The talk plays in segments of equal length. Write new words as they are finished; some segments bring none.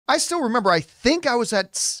I still remember, I think I was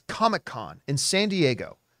at Comic-Con in San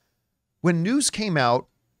Diego when news came out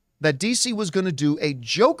that DC was going to do a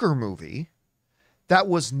Joker movie that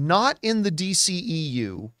was not in the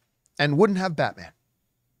DCEU and wouldn't have Batman.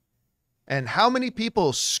 And how many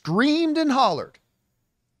people screamed and hollered,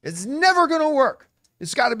 it's never going to work.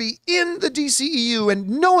 It's got to be in the DCEU, and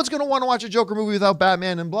no one's going to want to watch a Joker movie without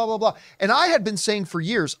Batman, and blah, blah, blah. And I had been saying for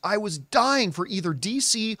years, I was dying for either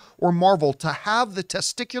DC or Marvel to have the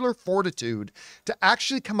testicular fortitude to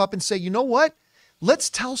actually come up and say, you know what? Let's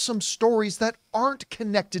tell some stories that aren't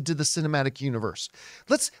connected to the cinematic universe.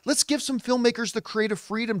 Let's give some filmmakers the creative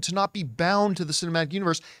freedom to not be bound to the cinematic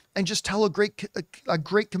universe and just tell a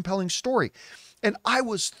great compelling story. And I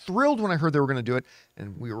was thrilled when I heard they were going to do it.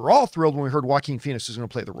 And we were all thrilled when we heard Joaquin Phoenix was going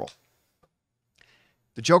to play the role.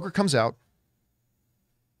 The Joker comes out,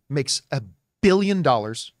 makes $1 billion,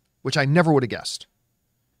 which I never would have guessed.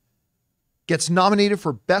 Gets nominated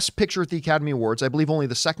for Best Picture at the Academy Awards. I believe only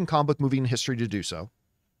the second comic book movie in history to do so.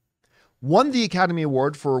 Won the Academy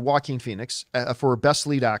Award for Joaquin Phoenix for Best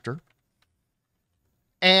Lead Actor.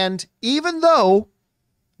 And even though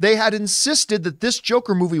they had insisted that this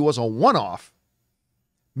Joker movie was a one-off,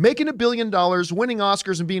 making $1 billion, winning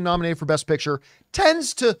Oscars, and being nominated for Best Picture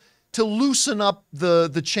tends to loosen up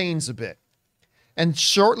the chains a bit. And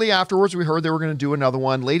shortly afterwards, we heard they were going to do another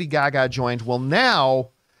one. Lady Gaga joined. Well,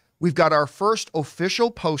 now we've got our first official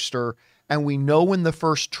poster, and we know when the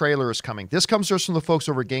first trailer is coming. This comes to us from the folks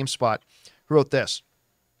over at GameSpot who wrote this.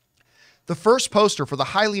 The first poster for the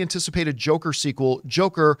highly anticipated Joker sequel,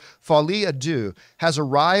 Joker Folie Deux, has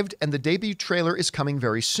arrived, and the debut trailer is coming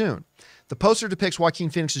very soon. The poster depicts Joaquin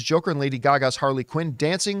Phoenix's Joker and Lady Gaga's Harley Quinn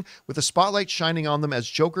dancing with the spotlight shining on them as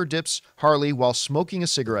Joker dips Harley while smoking a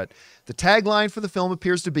cigarette. The tagline for the film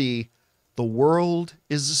appears to be, "The world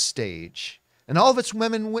is a stage." And all of its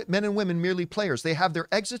men and women merely players. They have their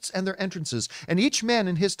exits and their entrances, and each man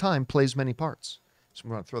in his time plays many parts. So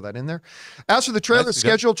I'm going to throw that in there. As for the trailer, it's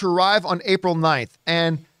scheduled to arrive on April 9th.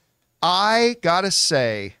 And I got to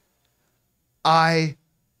say, I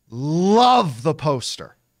love the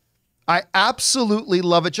poster. I absolutely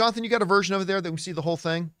love it. Jonathan, you got a version over there that we see the whole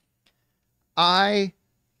thing? I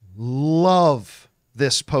love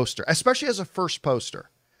this poster, especially as a first poster,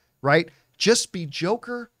 right? Just be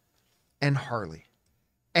Joker and Harley.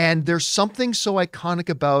 And there's something so iconic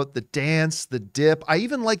about the dance, the dip. I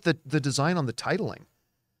even like the design on the titling.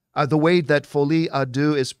 The way that Folie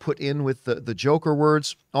Deux is put in with the Joker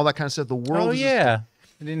words, all that kind of stuff. The world. Oh, yeah.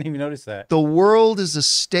 I didn't even notice that. The world is a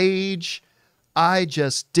stage. I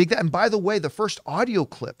just dig that. And by the way, the first audio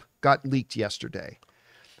clip got leaked yesterday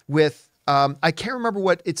with, I can't remember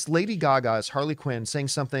what, it's Lady Gaga as Harley Quinn saying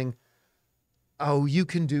something, oh, you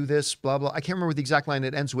can do this, blah, blah. I can't remember the exact line.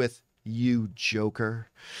 It ends with, "You Joker,"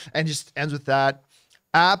 and just ends with that.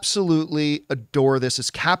 Absolutely adore this. It's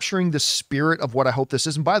capturing the spirit of what I hope this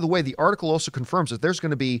is. And by the way, the article also confirms that there's going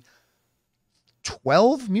to be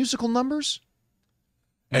 12 musical numbers.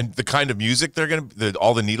 And the kind of music they're going to,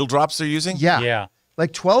 all the needle drops they're using? Yeah.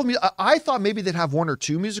 Like 12. I thought maybe they'd have 1 or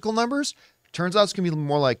 2 musical numbers. Turns out it's going to be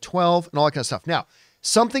more like 12 and all that kind of stuff. Now,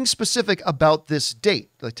 something specific about this date.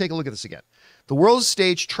 Like, take a look at this again. The World's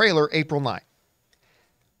Stage trailer, April 9th.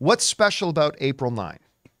 What's special about April 9th?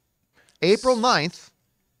 April 9th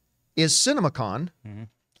is CinemaCon,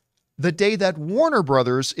 the day that Warner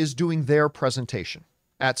Brothers is doing their presentation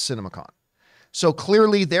at CinemaCon. So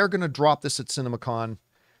clearly they're going to drop this at CinemaCon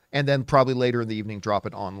and then probably later in the evening drop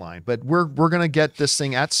it online. But we're going to get this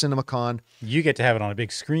thing at CinemaCon. You get to have it on a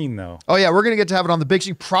big screen, though. Oh, yeah, we're going to get to have it on the big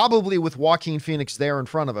screen, probably with Joaquin Phoenix there in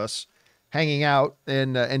front of us, hanging out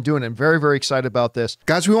and doing it. I'm very, very excited about this.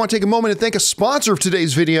 Guys, we want to take a moment and thank a sponsor of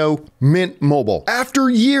today's video, Mint Mobile. After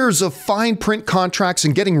years of fine print contracts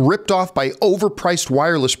and getting ripped off by overpriced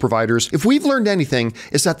wireless providers, if we've learned anything,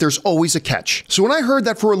 is that there's always a catch. So when I heard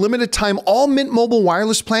that for a limited time, all Mint Mobile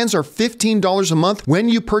wireless plans are $15 a month when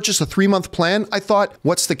you purchase a 3-month plan, I thought,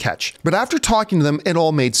 what's the catch? But after talking to them, it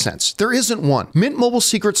all made sense. There isn't one. Mint Mobile's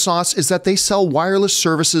secret sauce is that they sell wireless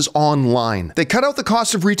services online. They cut out the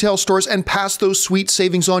cost of retail stores and pass those sweet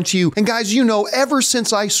savings on to you. And guys, you know, ever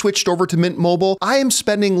since I switched over to Mint Mobile, I am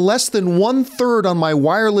spending less than 1/3 on my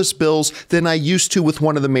wireless bills than I used to with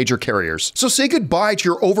one of the major carriers. So say goodbye to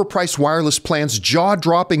your overpriced wireless plans,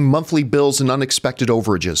 jaw-dropping monthly bills, and unexpected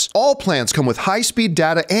overages. All plans come with high-speed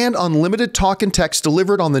data and unlimited talk and text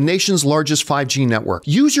delivered on the nation's largest 5G network.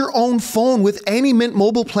 Use your own phone with any Mint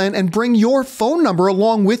Mobile plan and bring your phone number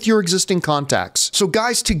along with your existing contacts. So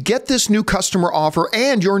guys, to get this new customer offer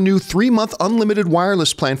and your new 3 3-month unlimited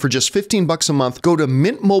wireless plan for just $15 a month, go to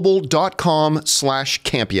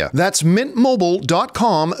mintmobile.com/Campea. That's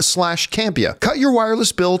mintmobile.com/Campea. Cut your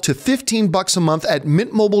wireless bill to $15 a month at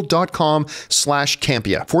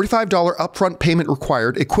mintmobile.com/Campea. $45 upfront payment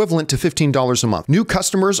required, equivalent to $15 a month. New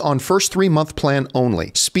customers on first 3-month plan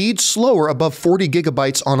only. Speed slower above 40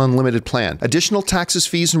 gigabytes on unlimited plan. Additional taxes,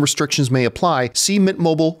 fees, and restrictions may apply. See Mint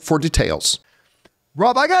Mobile for details.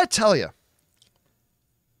 Rob, I gotta tell you,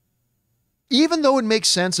 even though it makes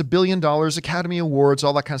sense, $1 billion, Academy Awards,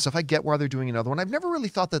 all that kind of stuff, I get why they're doing another one. I've never really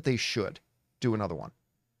thought that they should do another one.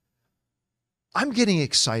 I'm getting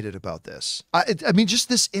excited about this. I mean, just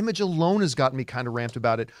this image alone has gotten me kind of ramped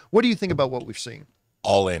about it. What do you think about what we've seen?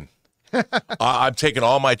 All in. I'm taking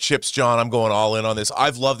all my chips, John. I'm going all in on this.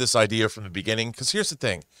 I've loved this idea from the beginning, because here's the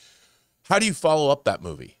thing. How do you follow up that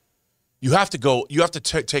movie? You have to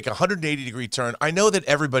take a 180-degree turn. I know that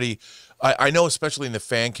everybody, I know especially in the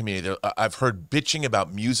fan community, I've heard bitching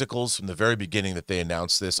about musicals from the very beginning that they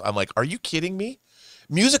announced this. I'm like, are you kidding me?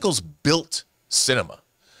 Musicals built cinema.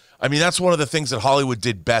 I mean, that's one of the things that Hollywood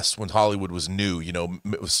did best when Hollywood was new, you know,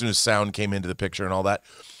 as soon as sound came into the picture and all that.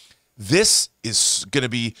 This is going to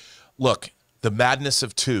be, look, the madness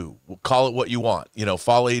of two. We'll call it what you want. You know,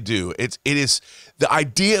 Folie, Deux. It is the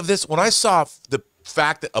idea of this. When I saw the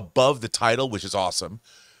fact that above the title, which is awesome,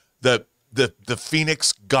 the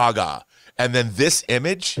Phoenix Gaga, and then this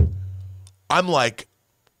image, I'm like,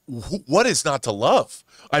 what is not to love?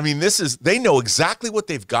 I mean, they know exactly what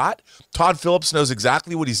they've got. Todd Phillips knows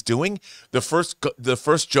exactly what he's doing. The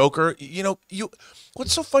first Joker, you know,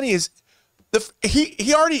 what's so funny is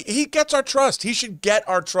he gets our trust. He should get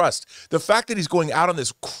our trust. The fact that he's going out on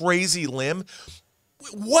this crazy limb,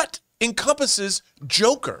 what encompasses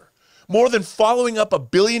Joker? More than following up a $1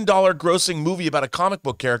 billion grossing movie about a comic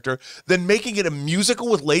book character, than making it a musical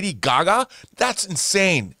with Lady Gaga? That's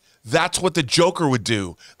insane. That's what the Joker would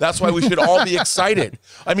do. That's why we should all be excited.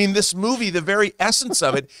 I mean, this movie, the very essence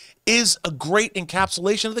of it, is a great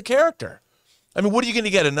encapsulation of the character. I mean, what are you going to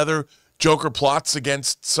get? Another Joker plots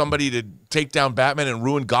against somebody to take down Batman and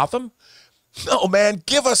ruin Gotham? No, man,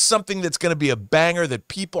 give us something that's going to be a banger that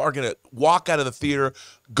people are going to walk out of the theater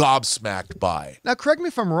gobsmacked by. Now, correct me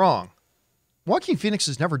if I'm wrong. Joaquin Phoenix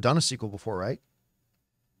has never done a sequel before, right?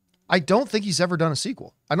 I don't think he's ever done a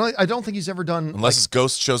sequel. I don't think he's ever done... Unless his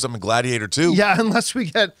ghost shows up in Gladiator 2. Yeah, unless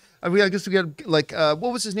we get... I guess we get, like,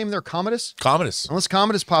 what was his name there? Commodus? Commodus. Unless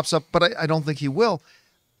Commodus pops up, but I don't think he will.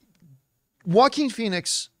 Joaquin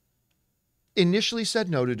Phoenix initially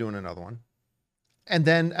said no to doing another one. And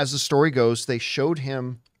then, as the story goes, they showed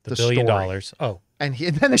him the $1 billion. story. Oh. And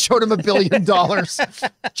then they showed him $1 billion.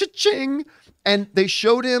 Cha-ching! And they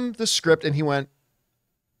showed him the script, and he went,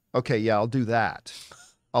 okay, yeah, I'll do that.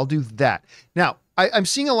 I'll do that. Now, I'm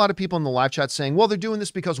seeing a lot of people in the live chat saying, well, they're doing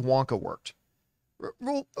this because Wonka worked.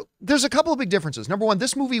 Well, there's a couple of big differences. Number one,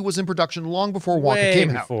 this movie was in production long before Wonka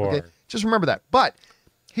came out. Okay? Just remember that. But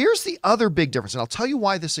here's the other big difference, and I'll tell you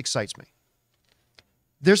why this excites me.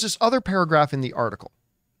 There's this other paragraph in the article,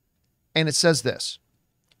 and it says this.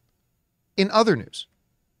 In other news,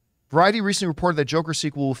 Variety recently reported that Joker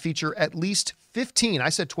sequel will feature at least 15, I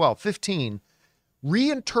said 12, 15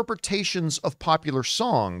 reinterpretations of popular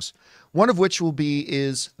songs, one of which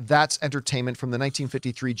is That's Entertainment from the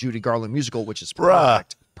 1953 Judy Garland musical, which is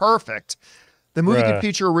perfect. Perfect. The movie could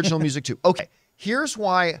feature original music too. Okay, here's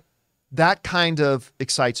why that kind of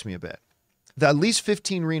excites me a bit. At least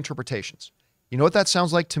 15 reinterpretations. You know what that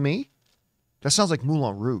sounds like to me? That sounds like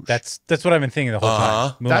Moulin Rouge. That's what I've been thinking the whole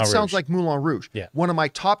time. That sounds like Moulin Rouge. Yeah. One of my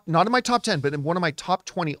top, not in my top 10, but in one of my top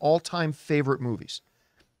 20 all-time favorite movies.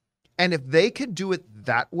 And if they could do it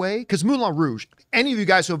that way, because Moulin Rouge, any of you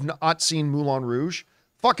guys who have not seen Moulin Rouge,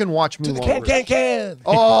 fucking watch Moulin Rouge. Can.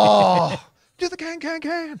 Oh, do the can.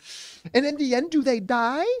 And in the end, do they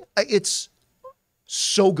die? It's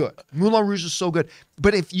so good. Moulin Rouge is so good.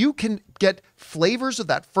 But if you can get flavors of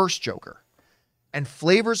that first Joker, and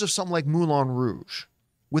flavors of something like Moulin Rouge,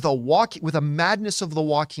 with a madness of the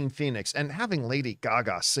Joaquin Phoenix, and having Lady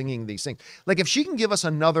Gaga singing these things. Like if she can give us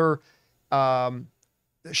another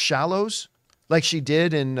Shallows, like she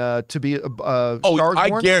did in To Be Stars Born. I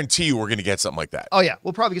guarantee you we're going to get something like that. Oh yeah,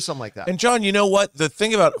 we'll probably get something like that. And John, you know what? The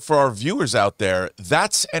thing about, for our viewers out there,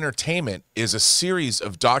 That's Entertainment is a series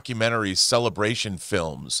of documentary celebration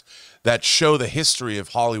films that show the history of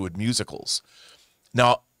Hollywood musicals.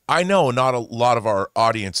 Now, I know not a lot of our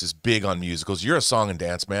audience is big on musicals. You're a song and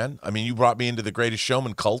dance man. I mean, you brought me into the Greatest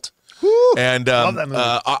Showman cult. Woo, and love that movie.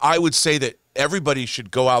 I would say that everybody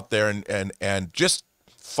should go out there and just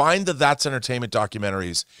find the That's Entertainment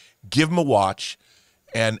documentaries, give them a watch,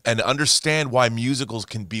 and understand why musicals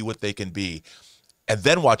can be what they can be. and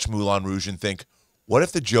then watch Moulin Rouge and think, what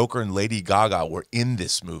if the Joker and Lady Gaga were in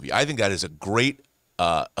this movie? I think that is a great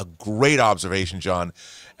observation, John.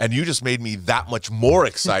 And you just made me that much more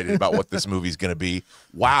excited about what this movie is going to be.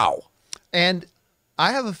 Wow. And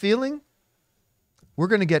I have a feeling we're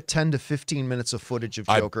going to get 10 to 15 minutes of footage of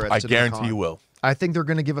Joker at CinemaCon. I guarantee you will. I think they're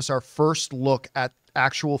going to give us our first look at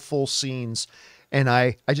actual full scenes. And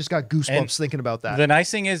I just got goosebumps thinking about that. The nice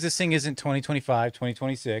thing is this thing isn't 2025,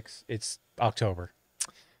 2026. It's October.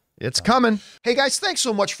 It's coming. Hey guys, thanks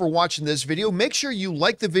so much for watching this video. Make sure you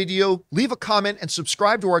like the video, leave a comment, and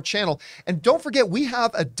subscribe to our channel. And don't forget, we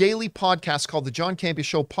have a daily podcast called the John Campea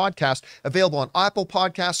Show podcast, available on Apple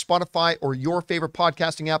Podcasts, Spotify, or your favorite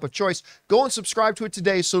podcasting app of choice. Go and subscribe to it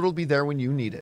today so it'll be there when you need it.